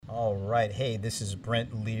All right. Hey, this is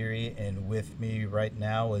Brent Leary, and with me right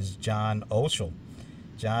now is John Oshel.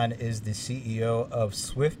 John is the CEO of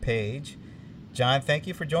SwiftPage. John, thank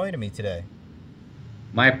you for joining me today.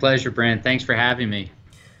 My pleasure, Brent. Thanks for having me.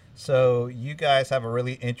 So, you guys have a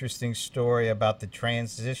really interesting story about the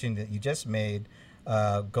transition that you just made,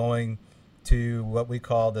 going to what we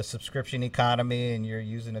call the subscription economy, and you're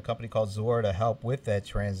using a company called Zora to help with that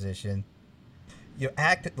transition. You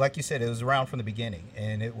act like you said, it was around from the beginning,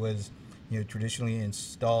 and it was traditionally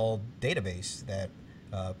installed database that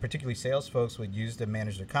particularly sales folks would use to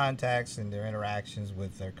manage their contacts and their interactions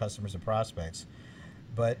with their customers and prospects.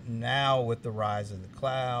 But now with the rise of the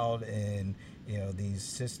cloud and these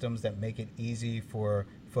systems that make it easy for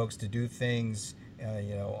folks to do things,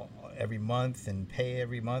 every month and pay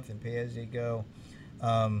as they go,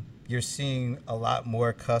 you're seeing a lot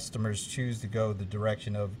more customers choose to go the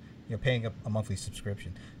direction of paying a monthly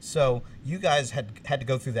subscription. So you guys had to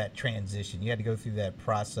go through that transition. You had to go through that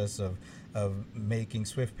process of making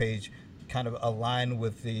SwiftPage kind of align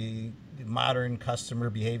with the modern customer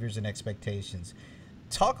behaviors and expectations.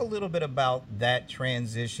 Talk a little bit about that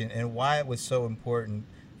transition and why it was so important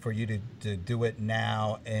for you to do it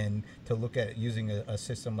now and to look at using a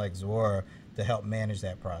system like Zuora to help manage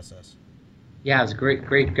that process. Yeah, it's a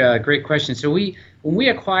great question. So when we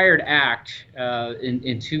acquired Act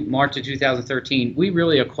in March of 2013, we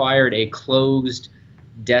really acquired a closed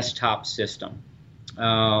desktop system,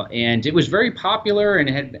 and it was very popular. And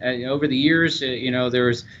it had over the years, there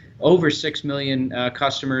was over 6 million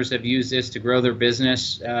customers have used this to grow their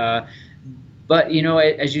business. But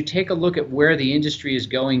as you take a look at where the industry is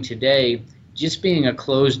going today, just being a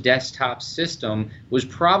closed desktop system was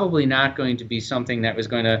probably not going to be something that was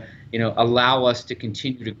going to allow us to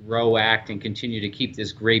continue to grow Act and continue to keep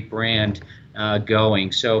this great brand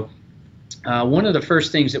going. So one of the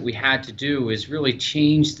first things that we had to do is really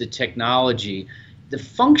change the technology. The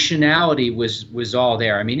functionality was all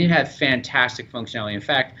there. I mean, it had fantastic functionality. In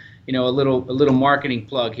fact, a little marketing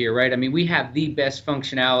plug here, right? I mean, we have the best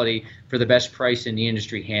functionality for the best price in the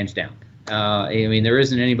industry, hands down. I mean, there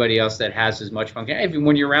isn't anybody else that has as much functionality. Even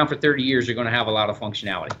when you're around for 30 years, you're going to have a lot of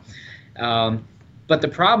functionality. But the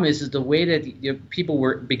problem is the way that people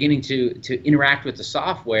were beginning to interact with the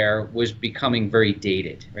software was becoming very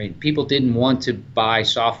dated, right? People didn't want to buy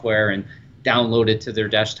software and download it to their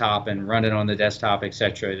desktop and run it on the desktop,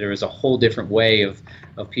 etc. There was a whole different way of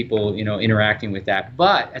people interacting with that.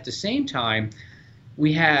 But at the same time,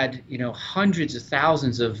 we had hundreds of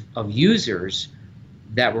thousands of users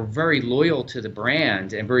that were very loyal to the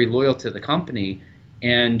brand and very loyal to the company,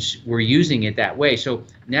 and we're using it that way. So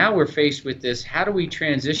now we're faced with this: how do we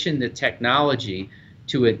transition the technology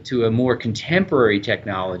to a more contemporary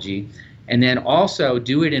technology, and then also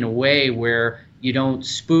do it in a way where you don't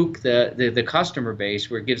spook the customer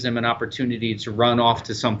base, where it gives them an opportunity to run off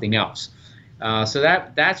to something else. So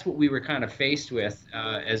that's what we were kind of faced with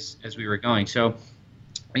as we were going. So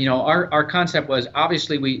our concept was,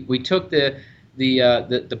 obviously we took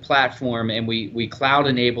the platform and we cloud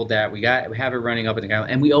enabled that. We have it running up in the cloud,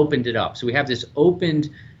 and we opened it up. So we have this opened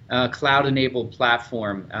cloud enabled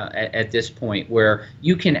platform at this point, where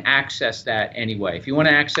you can access that anyway. If you want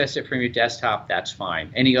to access it from your desktop, that's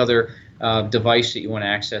fine. Any other device that you want to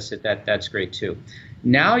access it, that's great too.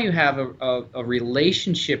 Now you have a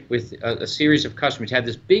relationship with a series of customers. You had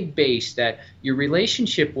this big base that your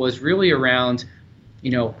relationship was really around.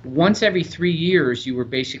 Once every 3 years, you were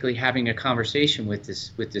basically having a conversation with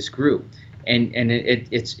this group, and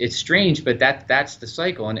it's strange, but that's the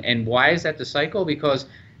cycle. And why is that the cycle? Because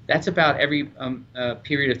that's about every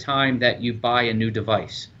period of time that you buy a new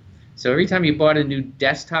device. So every time you bought a new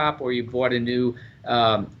desktop or you bought a new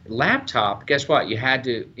laptop, guess what? You had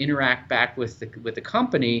to interact back with the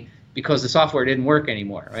company, because the software didn't work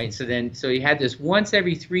anymore, right? So you had this once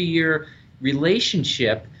every 3 year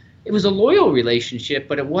relationship. It was a loyal relationship,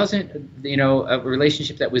 but it wasn't, a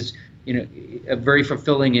relationship that was, very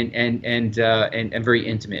fulfilling and very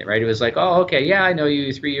intimate, right? It was like, oh, okay, yeah, I know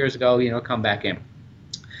you 3 years ago, come back in.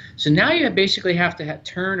 So now you basically have to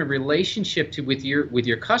turn a relationship with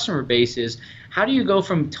your customer bases. How do you go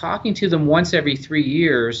from talking to them once every 3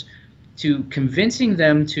 years to convincing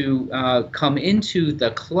them to come into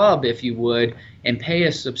the club, if you would, and pay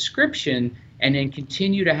a subscription, and then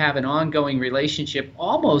continue to have an ongoing relationship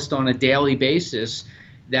almost on a daily basis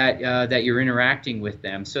that you're interacting with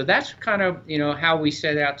them? So that's kind of how we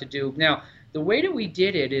set out to do. Now, the way that we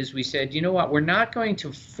did it is we said, you know what, we're not going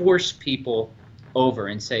to force people over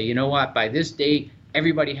and say, you know what, by this date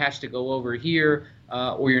everybody has to go over here,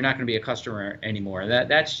 or you're not going to be a customer anymore.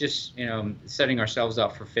 That's just setting ourselves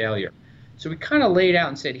up for failure. So we kind of laid out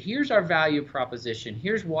and said, here's our value proposition.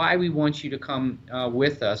 Here's why we want you to come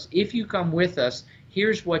with us. If you come with us,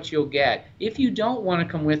 here's what you'll get. If you don't want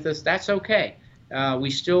to come with us, that's okay. We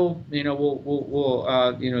still,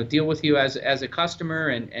 we'll deal with you as a customer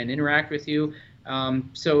and interact with you.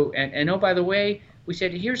 And oh, by the way, we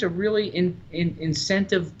said, here's a really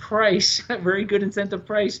incentive price, a very good incentive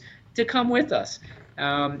price to come with us.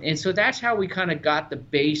 And so that's how we kind of got the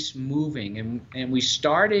base moving. And we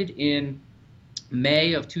started in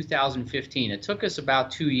May of 2015. It took us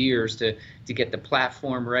about 2 years to get the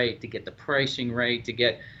platform right, to get the pricing right, to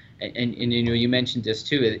get, and you mentioned this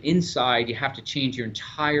too, inside you have to change your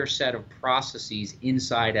entire set of processes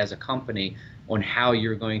inside as a company on how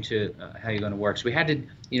you're going to work. So we had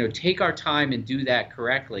to take our time and do that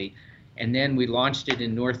correctly, and then we launched it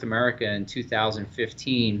in North America in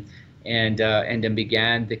 2015, and then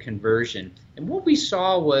began the conversion. And what we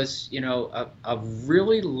saw was a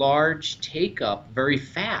really large take up very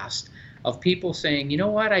fast of people saying, you know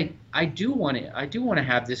what, I do want to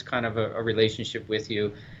have this kind of a relationship with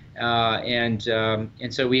you. And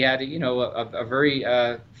so we had a very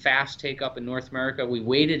fast take up in North America. We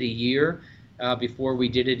waited a year before we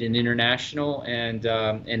did it in international, and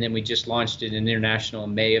then we just launched it in international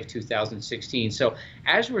in May of 2016. So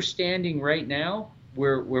as we're standing right now,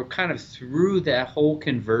 we're kind of through that whole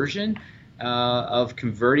conversion of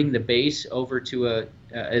converting the base over to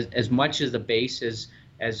as much as the base as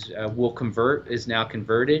will convert is now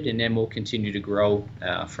converted, and then we'll continue to grow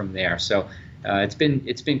from there. So it's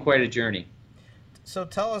been quite a journey. So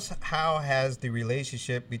tell us, how has the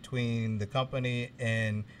relationship between the company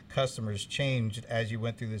and customers changed as you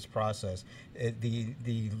went through this process?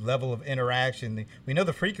 The level of interaction, we know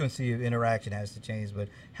the frequency of interaction has to change, but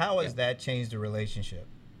how has that changed the relationship?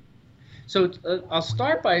 So I'll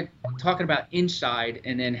start by talking about inside,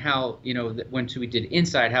 and then how, once we did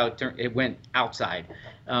inside, how it went outside.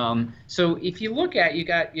 So if you look at, you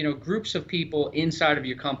got, groups of people inside of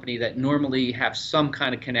your company that normally have some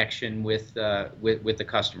kind of connection with the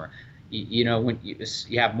customer. When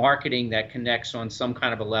you have marketing that connects on some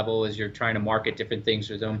kind of a level as you're trying to market different things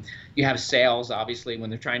with them. You have sales, obviously, when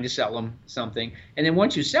they're trying to sell them something. And then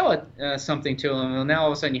once you sell it something to them, well, now all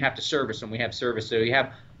of a sudden you have to service them. We have service. So you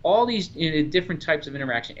have all these different types of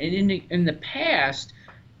interaction. And in the past,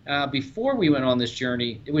 before we went on this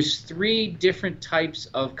journey, it was 3 different types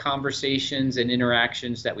of conversations and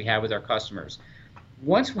interactions that we had with our customers.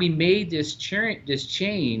 Once we made this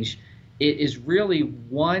change, it is really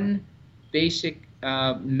one basic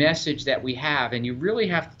message that we have, and you really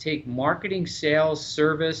have to take marketing, sales,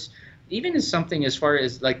 service, even as something as far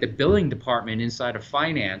as like the billing department inside of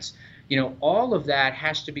finance. All of that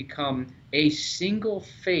has to become a single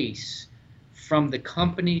face from the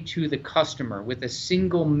company to the customer, with a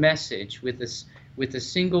single message, with a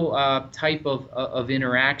single type of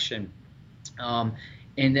interaction, and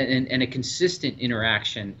a consistent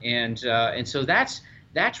interaction. And so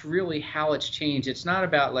that's really how it's changed. It's not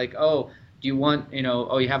about like, oh, do you want,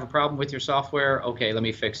 oh, you have a problem with your software? Okay, let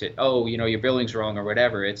me fix it. Oh, your billing's wrong or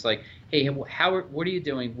whatever. It's like, hey, what are you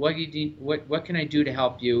doing? What can I do to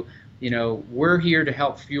help you? We're here to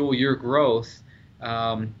help fuel your growth.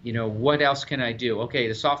 What else can I do? Okay,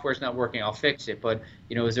 the software's not working. I'll fix it. But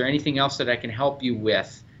is there anything else that I can help you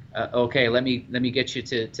with? Okay, let me get you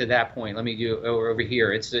to that point. Let me do over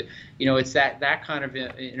here. It's it's that kind of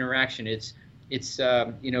interaction. It's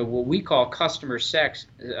what we call customer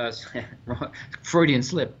Freudian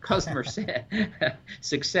slip, customer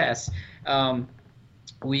success.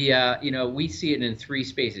 We see it in 3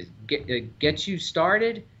 spaces: get you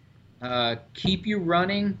started, keep you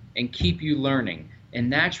running, and keep you learning.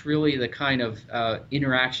 And that's really the kind of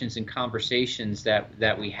interactions and conversations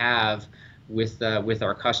that we have with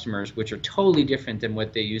our customers, which are totally different than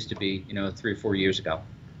what they used to be 3 or 4 years ago.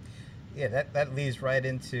 Yeah, that leads right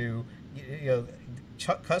into,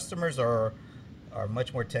 customers are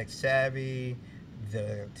much more tech savvy.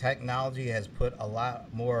 The technology has put a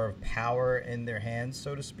lot more power in their hands,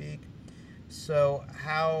 so to speak. So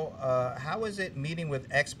how is it meeting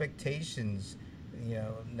with expectations?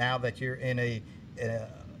 Now that you're in a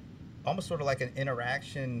almost sort of like an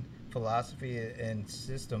interaction philosophy and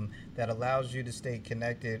system that allows you to stay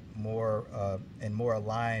connected more and more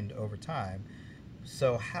aligned over time.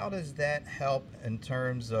 So how does that help in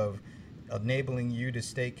terms of enabling you to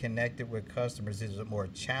stay connected with customers? Is it more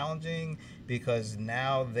challenging because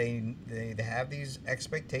now they have these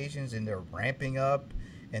expectations and they're ramping up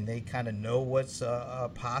and they kind of know what's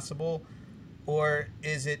possible? Or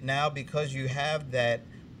is it now, because you have that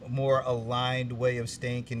more aligned way of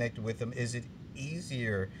staying connected with them, is it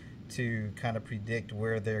easier to kind of predict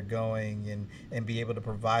where they're going and be able to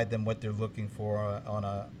provide them what they're looking for on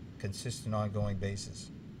a consistent, ongoing basis?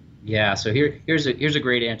 Yeah, so here's a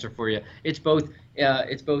great answer for you. It's both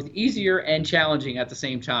easier and challenging at the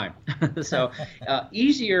same time. So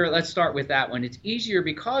easier. Let's start with that one. It's easier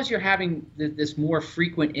because you're having this more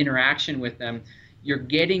frequent interaction with them. You're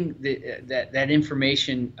getting that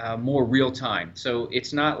information more real time. So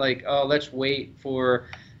it's not like, oh, let's wait for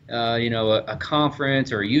a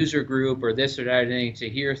conference or a user group or this or that thing to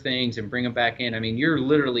hear things and bring them back in. I mean, you're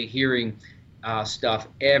literally hearing stuff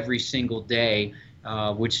every single day,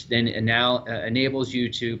 which then now enables you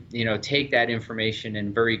to take that information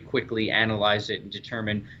and very quickly analyze it and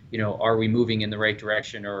determine, are we moving in the right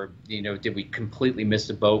direction, or did we completely miss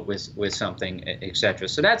the boat with something, etc.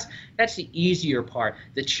 So that's the easier part.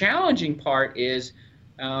 The challenging part is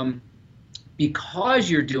because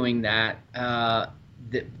you're doing that,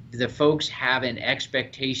 the folks have an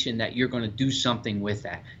expectation that you're going to do something with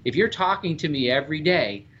that. If you're talking to me every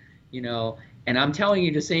day, and I'm telling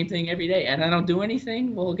you the same thing every day, and I don't do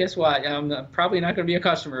anything, well, guess what? I'm probably not going to be a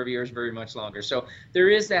customer of yours very much longer. So there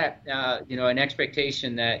is that, an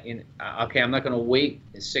expectation that, okay, I'm not going to wait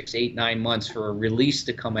 6, 8, 9 months for a release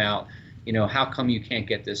to come out. How come you can't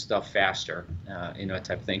get this stuff faster?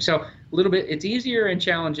 Type of thing. So a little bit, it's easier and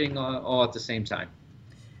challenging all at the same time.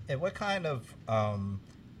 And what kind of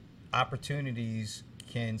opportunities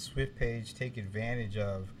can SwiftPage take advantage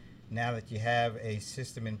of now that you have a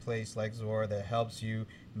system in place like Zuora that helps you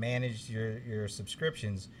manage your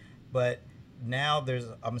subscriptions? But now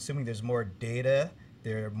I'm assuming there's more data,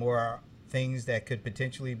 there are more things that could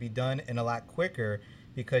potentially be done and a lot quicker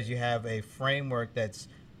because you have a framework that's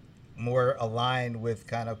more aligned with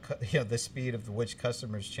kind of the speed of which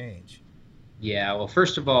customers change. Yeah, well,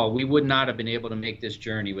 first of all, we would not have been able to make this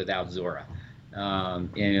journey without Zuora.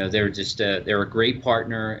 They're a great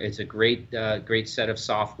partner. It's a great set of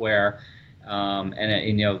software.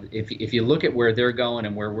 If you look at where they're going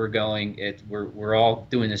and where we're going, we're all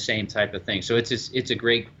doing the same type of thing. So it's a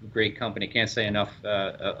great company. Can't say enough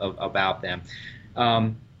about them.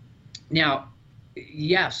 Now,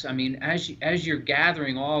 yes, I mean, as you're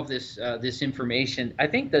gathering all of this information, I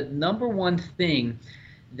think the number one thing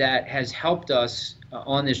that has helped us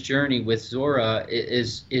on this journey with Zuora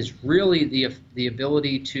is really the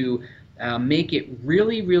ability to make it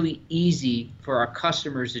really, really easy for our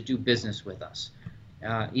customers to do business with us.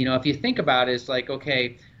 If you think about it, it's like,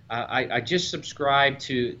 okay, I just subscribed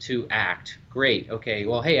to Act. Great. Okay.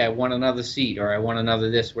 Well, hey, I want another seat, or I want another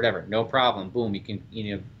this, whatever. No problem. Boom. You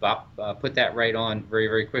can put that right on very,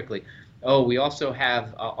 very quickly. Oh, we also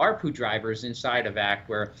have ARPU drivers inside of Act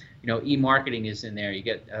where e-marketing is in there. You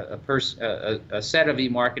get a set of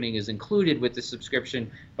e-marketing is included with the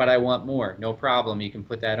subscription, but I want more. No problem. You can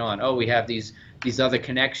put that on. Oh, we have these other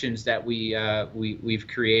connections that we've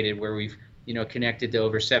created where we've connected to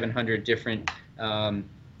over 700 different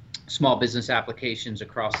small business applications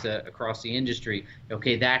across the industry.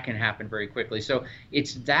 Okay, that can happen very quickly. So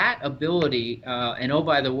it's that ability, and oh,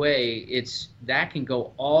 by the way, that can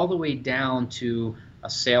go all the way down to a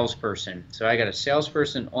salesperson. So I got a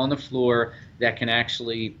salesperson on the floor that can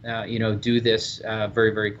actually do this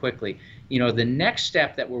very, very quickly. The next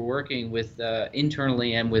step that we're working with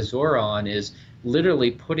internally and with Zuora on is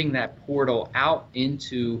literally putting that portal out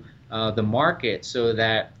into the market so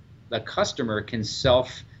that the customer can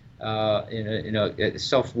self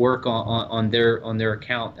work on their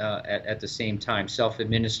account at the same time,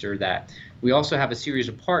 self-administer that. We also have a series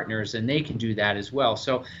of partners, and they can do that as well.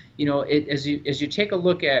 So, as you take a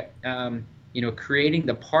look at creating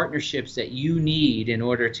the partnerships that you need in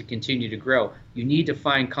order to continue to grow, you need to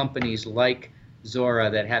find companies like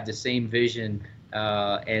Zuora that have the same vision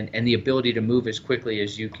and the ability to move as quickly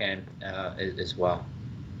as you can as well.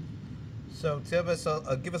 So give us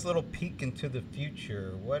a little peek into the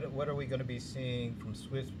future. What are we going to be seeing from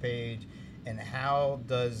SwiftPage, and how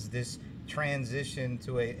does this transition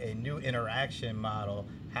to a new interaction model,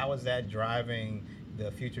 how is that driving the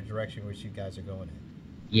future direction which you guys are going in?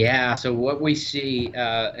 Yeah, so what we see,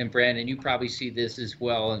 and Brandon, you probably see this as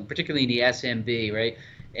well, and particularly in the SMB, right?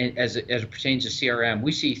 And as it pertains to CRM,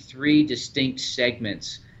 we see 3 distinct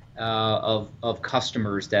segments of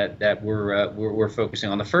customers that we're focusing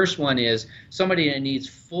on. The first one is somebody that needs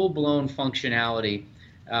full-blown functionality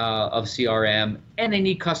of CRM, and they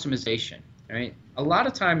need customization, right? A lot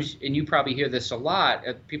of times, and you probably hear this a lot,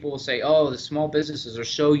 people will say, oh, the small businesses are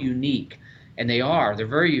so unique. And they're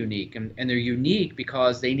very unique. And they're unique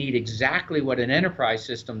because they need exactly what an enterprise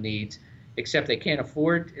system needs, except they can't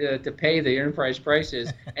afford to pay the enterprise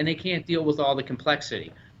prices, and they can't deal with all the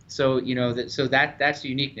complexity. So that's the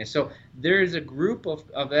uniqueness. So there's a group of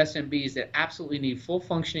SMBs that absolutely need full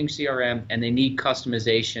functioning CRM, and they need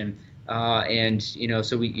customization.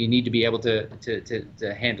 So you need to be able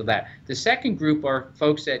to handle that. The second group are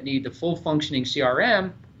folks that need the full functioning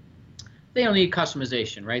CRM. They don't need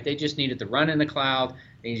customization, right? They just need it to run in the cloud.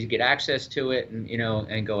 They need to get access to it,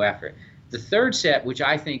 and go after it. The third set, which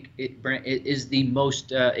I think it is the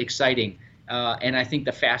most exciting, and I think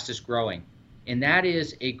the fastest growing, and that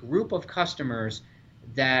is a group of customers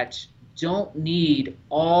that don't need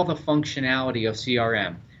all the functionality of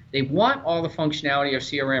CRM. They want all the functionality of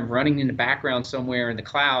CRM running in the background somewhere in the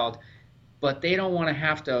cloud, but they don't want to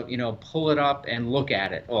have to, pull it up and look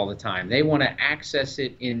at it all the time. They want to access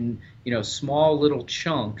it in, small little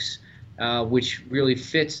chunks, which really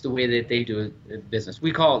fits the way that they do business.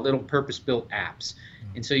 We call it little purpose-built apps.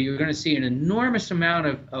 And so you're going to see an enormous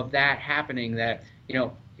amount of that happening that,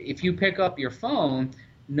 if you pick up your phone,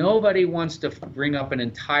 nobody wants to bring up an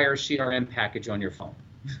entire CRM package on your phone.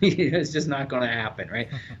 It's just not going to happen, right?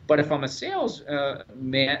 But if I'm a a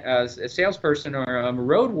salesperson, or I'm a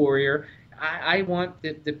road warrior, I want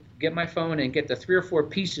to get my phone and get the 3 or 4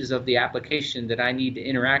 pieces of the application that I need to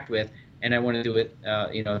interact with, and I want to do it,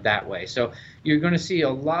 that way. So you're going to see a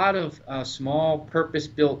lot of small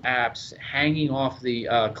purpose-built apps hanging off the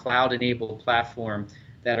cloud-enabled platform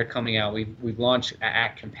that are coming out. We've launched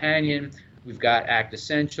Act Companion. We've got Act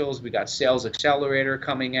Essentials. We've got Sales Accelerator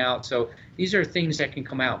coming out. So these are things that can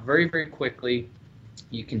come out very, very quickly.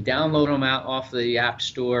 You can download them out off the App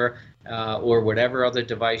Store or whatever other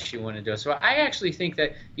device you want to do. So I actually think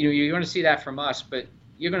that you're going to see that from us, but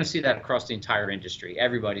you're going to see that across the entire industry.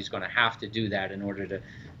 Everybody's going to have to do that in order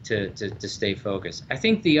to stay focused. I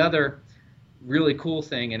think the other really cool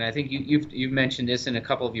thing, and I think you've mentioned this in a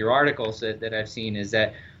couple of your articles that I've seen, is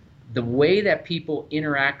that the way that people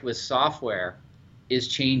interact with software is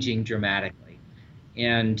changing dramatically.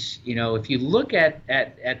 And if you look at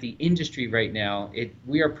the industry right now,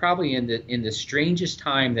 we are probably in the strangest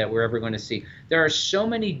time that we're ever going to see. There are so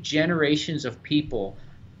many generations of people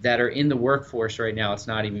that are in the workforce right now. It's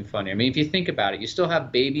not even funny. I mean, if you think about it, you still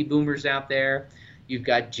have baby boomers out there. You've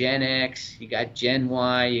got Gen X, you got Gen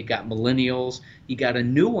Y, you got millennials, you got a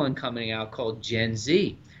new one coming out called Gen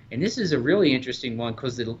Z. And this is a really interesting one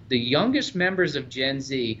because the youngest members of Gen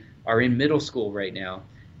Z are in middle school right now,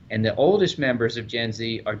 and the oldest members of Gen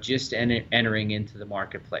Z are just entering into the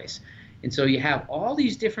marketplace. And so you have all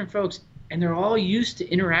these different folks, and they're all used to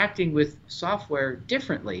interacting with software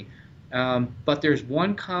differently. But there's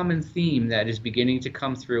one common theme that is beginning to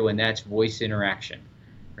come through, and that's voice interaction.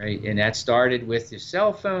 Right? And that started with your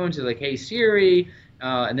cell phones, like, hey Siri,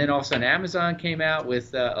 and then all of a sudden Amazon came out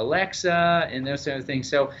with Alexa and those sort of things.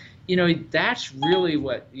 So, that's really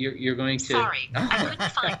what you're going to. Sorry, I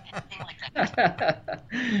couldn't find anything like that.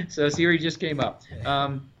 So Siri just came up.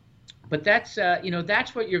 But that's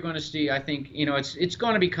what you're going to see. I think it's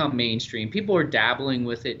going to become mainstream. People are dabbling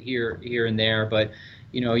with it here and there, but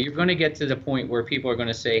you're going to get to the point where people are going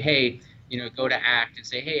to say, hey, go to Act and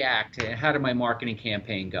say, hey, Act, how did my marketing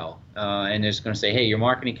campaign go? And it's going to say, hey, your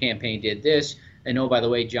marketing campaign did this. And oh, by the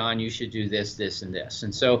way, John, you should do this, this, and this.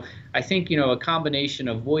 And so I think, a combination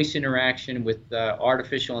of voice interaction with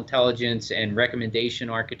artificial intelligence and recommendation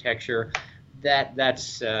architecture,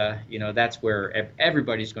 that's where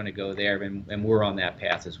everybody's going to go there, and we're on that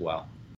path as well.